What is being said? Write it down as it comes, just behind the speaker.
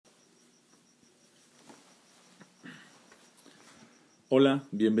Hola,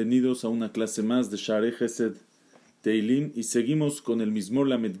 bienvenidos a una clase más de Share Chesed Tehilim y seguimos con el Mizmor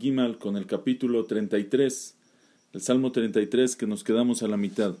Lamed Gimal, con el capítulo 33, el Salmo 33 que nos quedamos a la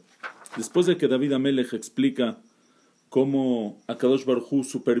mitad. Después de que David Amelech explica cómo Akadosh Baruj Hu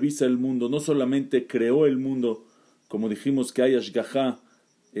supervisa el mundo, no solamente creó el mundo, como dijimos que hay Ashgaha,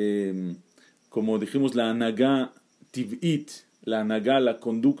 como dijimos la Anagá Tiv'it, la Anagá, la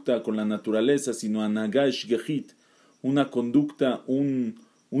conducta con la naturaleza, sino Anagá Eshgehit, una conducta,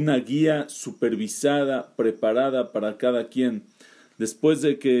 una guía supervisada, preparada para cada quien. Después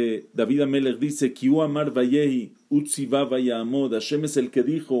de que David Amelech dice, Ki hu amar vayehi, utziva vayamod, Hashem es el que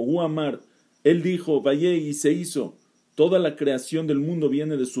dijo, hu amar, él dijo, vayehi, y se hizo. Toda la creación del mundo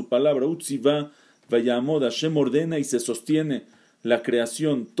viene de su palabra, utziva vayamod, Hashem ordena y se sostiene la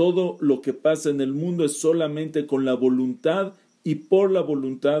creación. Todo lo que pasa en el mundo es solamente con la voluntad y por la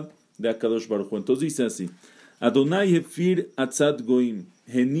voluntad de Akadosh Baruj Hu. Entonces dice así, Adonai hefir atzad goim,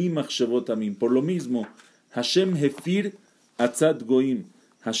 heni machshavot amim. Por lo mismo, Hashem hefir atzad goim.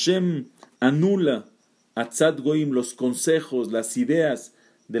 Hashem anula atzad goim, los consejos, las ideas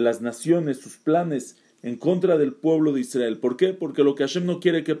de las naciones, sus planes en contra del pueblo de Israel. ¿Por qué? Porque lo que Hashem no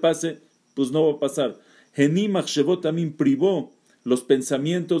quiere que pase, pues no va a pasar. Heni machshavot amim, privó los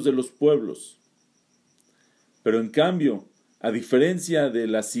pensamientos de los pueblos. Pero en cambio, a diferencia de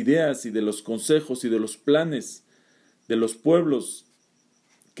las ideas y de los consejos y de los planes de los pueblos,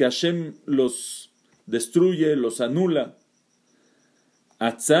 que Hashem los destruye, los anula.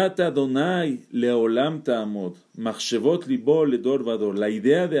 Atzat Adonai leolam ta'amod, machshevot libo ledor vador. La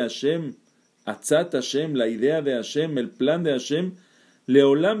idea de Hashem, Atzat Hashem, la idea de Hashem, el plan de Hashem,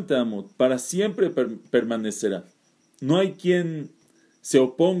 leolam ta'amod, para siempre permanecerá. No hay quien se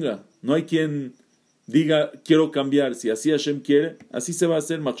oponga, no hay quien diga, quiero cambiar. Si así Hashem quiere, así se va a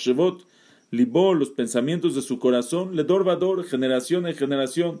hacer. Machshevot libo, los pensamientos de su corazón, ledor vador, generación en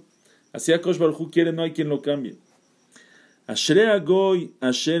generación. Así Akadosh Baruj Hu quiere, no hay quien lo cambie. Ashrei hagoy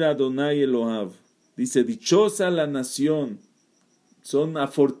asher Adonai Elohav. Dice, dichosa la nación, son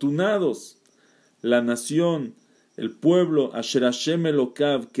afortunados la nación, el pueblo, asher Hashem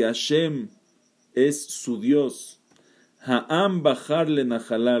Elokav, que Hashem es su Dios. Ha'am bachar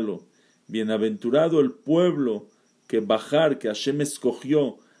lenahalalo. Bienaventurado el pueblo que bajar, que Hashem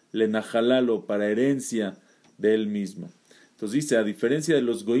escogió, le najalalo, para herencia de él mismo. Entonces dice, a diferencia de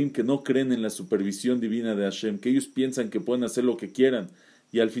los goim que no creen en la supervisión divina de Hashem, que ellos piensan que pueden hacer lo que quieran,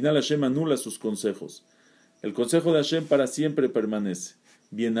 y al final Hashem anula sus consejos. El consejo de Hashem para siempre permanece.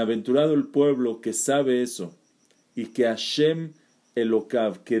 Bienaventurado el pueblo que sabe eso, y que Hashem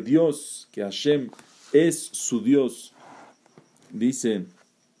Elokav, que Dios, que Hashem es su Dios. Dice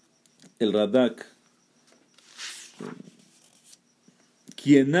el Radak,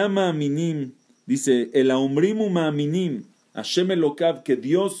 quien ama aminim, dice, el aumrimu ma'aminim, Hashem Elokav, que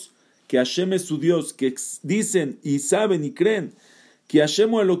Dios, que Hashem es su Dios, que dicen y saben y creen, que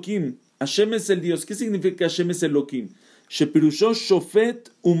Hashem o Elokim, Hashem es el Dios. ¿Qué significa que Hashem es Elokim? Shepirusho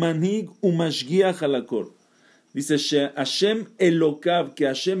shofet umanhig umashgiach halakor. Dice, Hashem Elokav, que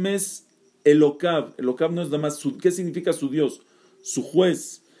Hashem es Elokav. Elokav no es nada más su, ¿qué significa su Dios? Su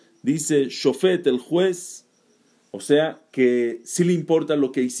juez. Dice Shofet, el juez, o sea, que sí le importa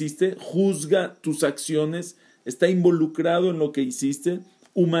lo que hiciste, juzga tus acciones, está involucrado en lo que hiciste,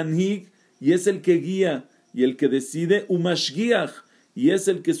 Umanhig, y es el que guía y el que decide, Umashgiach, y es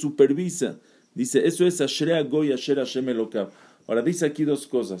el que supervisa. Dice, eso es Ashrei Hagoy Asher Hashem Elokav. Ahora dice aquí dos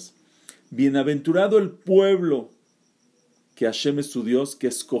cosas. Bienaventurado el pueblo que Hashem es su Dios, que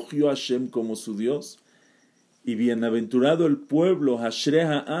escogió a Hashem como su Dios, y bienaventurado el pueblo, Ashrei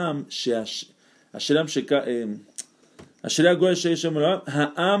Ha'am,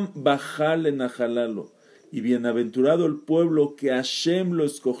 Ha'am bachal lenahalalo. Y bienaventurado el pueblo que Hashem lo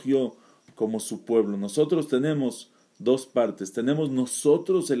escogió como su pueblo. Nosotros tenemos dos partes.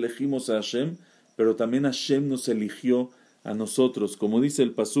 Nosotros elegimos a Hashem, pero también Hashem nos eligió a nosotros. Como dice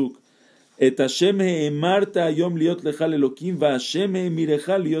el Pasuk, Et Hashem he'emarta ayom liot lechal elokim, va Hashem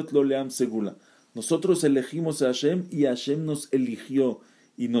he'emirecha liot lo leam segula. Nosotros elegimos a Hashem y Hashem nos eligió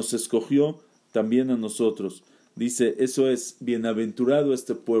y nos escogió también a nosotros. Dice, eso es, bienaventurado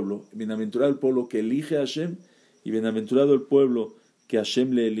este pueblo, bienaventurado el pueblo que elige a Hashem y bienaventurado el pueblo que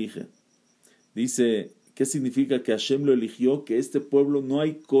Hashem le elige. Dice, ¿qué significa que Hashem lo eligió? Que este pueblo no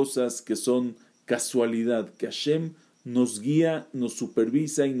hay cosas que son casualidad, que Hashem nos guía, nos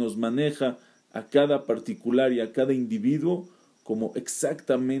supervisa y nos maneja a cada particular y a cada individuo como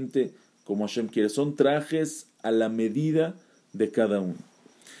exactamente como Hashem quiere. Son trajes a la medida de cada uno.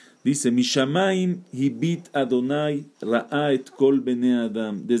 Dice, Mishamaim hibit Adonai ra'a et kol bnei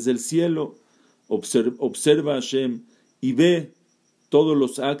Adam. Desde el cielo observa Hashem y ve todos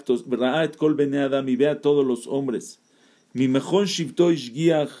los actos, ra'a et kol bnei adam, y ve a todos los hombres. Mi mejón shivto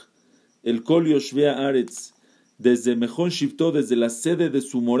ishgiach, el kol yoshvei haaretz, desde mejón shivto, desde la sede de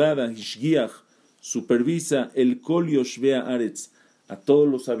su morada, ishgiach, supervisa el kol yoshvei haaretz, a todos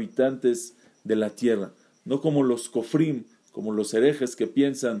los habitantes de la tierra. No como los kofrim, como los herejes que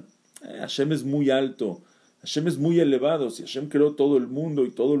piensan, Hashem es muy alto, Hashem es muy elevado, si Hashem creó todo el mundo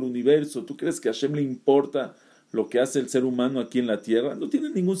y todo el universo, ¿tú crees que a Hashem le importa lo que hace el ser humano aquí en la tierra? No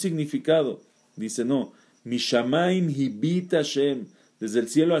tiene ningún significado. Dice, no, Mishamaim hibit Hashem, desde el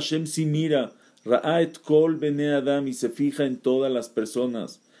cielo Hashem sí mira, ra'a et kol bnei adam, y se fija en todas las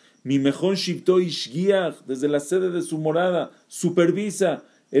personas. Mi mejón shivto ishgiach, desde la sede de su morada, supervisa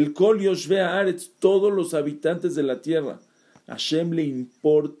el kol yoshvei haaretz, todos los habitantes de la tierra. Hashem le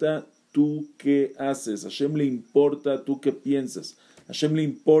importa tú qué haces, Hashem le importa tú qué piensas, Hashem le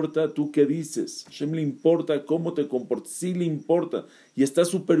importa tú qué dices, Hashem le importa cómo te comportas, sí le importa, y está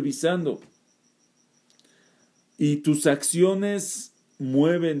supervisando. Y tus acciones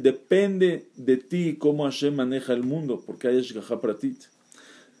mueven, depende de ti cómo Hashem maneja el mundo, porque hay Hashgacha Pratit.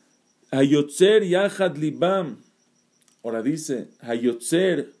 Hayotzer yachad libam, ahora dice,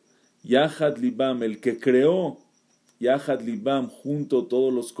 Hayotzer yachad libam, el que creó Yahad Libam, junto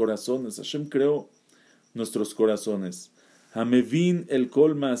todos los corazones. Hashem creó nuestros corazones. Hamevin el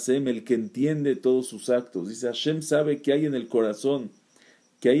Kol Maasem, el que entiende todos sus actos. Dice, Hashem sabe qué hay en el corazón,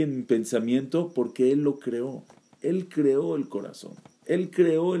 qué hay en mi pensamiento, porque Él lo creó. Él creó el corazón. Él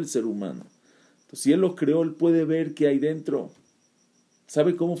creó el ser humano. Entonces, si Él lo creó, Él puede ver qué hay dentro.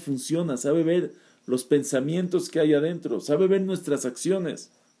 Sabe cómo funciona, sabe ver los pensamientos que hay adentro, sabe ver nuestras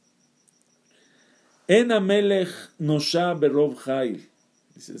acciones. En Amelech Nosha Berov Hail.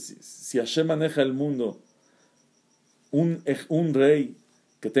 Dice, si Hashem maneja el mundo, un rey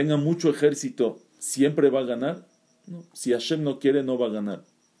que tenga mucho ejército, ¿siempre va a ganar? No. Si Hashem no quiere, no va a ganar.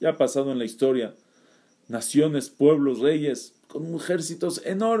 Ya ha pasado en la historia. Naciones, pueblos, reyes, con ejércitos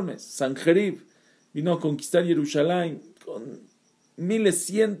enormes. Sanjerib vino a conquistar Jerusalén con miles,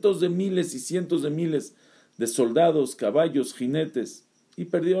 cientos de miles y cientos de miles de soldados, caballos, jinetes. Y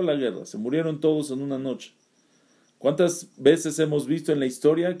perdió la guerra, se murieron todos en una noche. ¿Cuántas veces hemos visto en la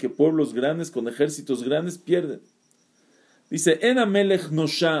historia que pueblos grandes con ejércitos grandes pierden? Dice, En Amelech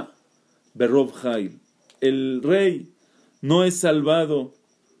Nosha Berov Hail, el rey no es salvado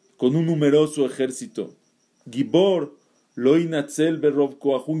con un numeroso ejército. Gibor lo inatzel Berov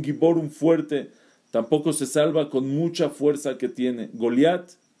Koach, un Gibor, un fuerte, tampoco se salva con mucha fuerza que tiene.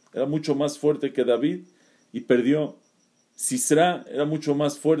 Goliat era mucho más fuerte que David y perdió. Sisra era mucho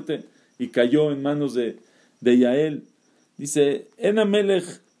más fuerte y cayó en manos de Yael. Dice, En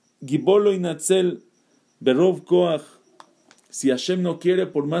Amelech Gibolo Inatzel Berov Koach. Si Hashem no quiere,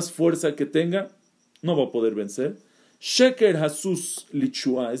 por más fuerza que tenga, no va a poder vencer. Sheker Hasus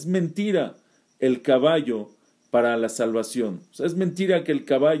Lichua. Es mentira el caballo para la salvación. O sea, es mentira que el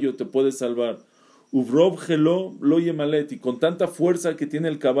caballo te puede salvar. Uvrov Gelo Lo Yemalet. Y con tanta fuerza que tiene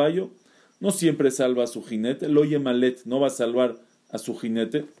el caballo, no siempre salva a su jinete. Lo Yemalet no va a salvar a su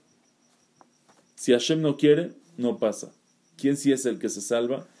jinete. Si Hashem no quiere, no pasa. ¿Quién sí es el que se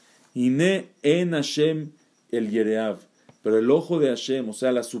salva? Ine en Hashem el Yereav. Pero el ojo de Hashem, o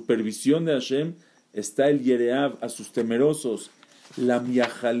sea, la supervisión de Hashem, está el Yereav, a sus temerosos. La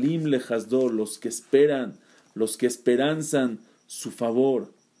Miahalim Lejasdor, los que esperan, los que esperanzan su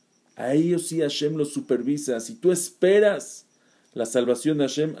favor. A ellos sí Hashem los supervisa. Si tú esperas la salvación de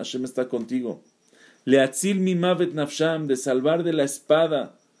Hashem, Hashem está contigo. Leatzil mimavet nafsham, de salvar de la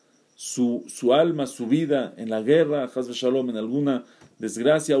espada su alma, su vida en la guerra, Haz v'shalom, en alguna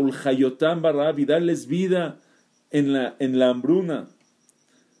desgracia, ulhayotam barab, y darles vida en la hambruna.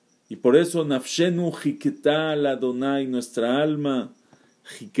 Y por eso nafshenu jiketá la Adonai, nuestra alma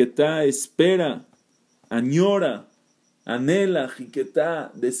jiketá, espera, añora, anhela,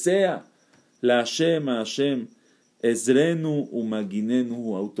 jiketá, desea la Hashem, a Hashem. Ezrenu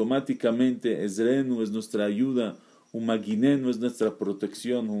umaginenu, automáticamente Ezrenu es nuestra ayuda, umaginenu es nuestra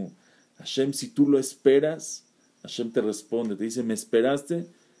protección. Hashem, si tú lo esperas, Hashem te responde, te dice, me esperaste,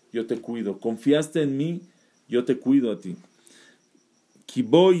 yo te cuido, confiaste en mí, yo te cuido a ti.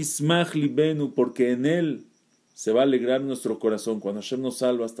 Kibo ismach libenu, porque en él se va a alegrar nuestro corazón. Cuando Hashem nos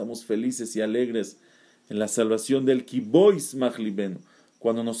salva, estamos felices y alegres en la salvación del Kibo ismach libenu.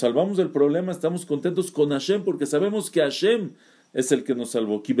 Cuando nos salvamos del problema, estamos contentos con Hashem, porque sabemos que Hashem es el que nos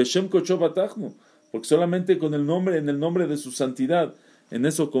salvó. Kibeshem kocho batachnu, porque solamente con el nombre, en el nombre de su santidad, en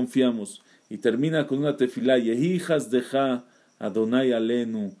eso confiamos. Y termina con una tefilá, Yehi chasdeja Adonai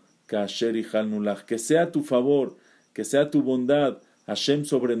alenu kasher ichalnu lach, que sea tu favor, que sea tu bondad, Hashem,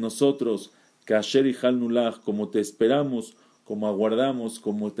 sobre nosotros, kasher ichalnu lach, como te esperamos, como aguardamos,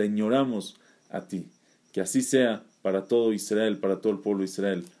 como te añoramos a ti. Que así sea para todo Israel, para todo el pueblo de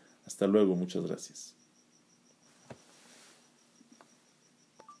Israel. Hasta luego, muchas gracias.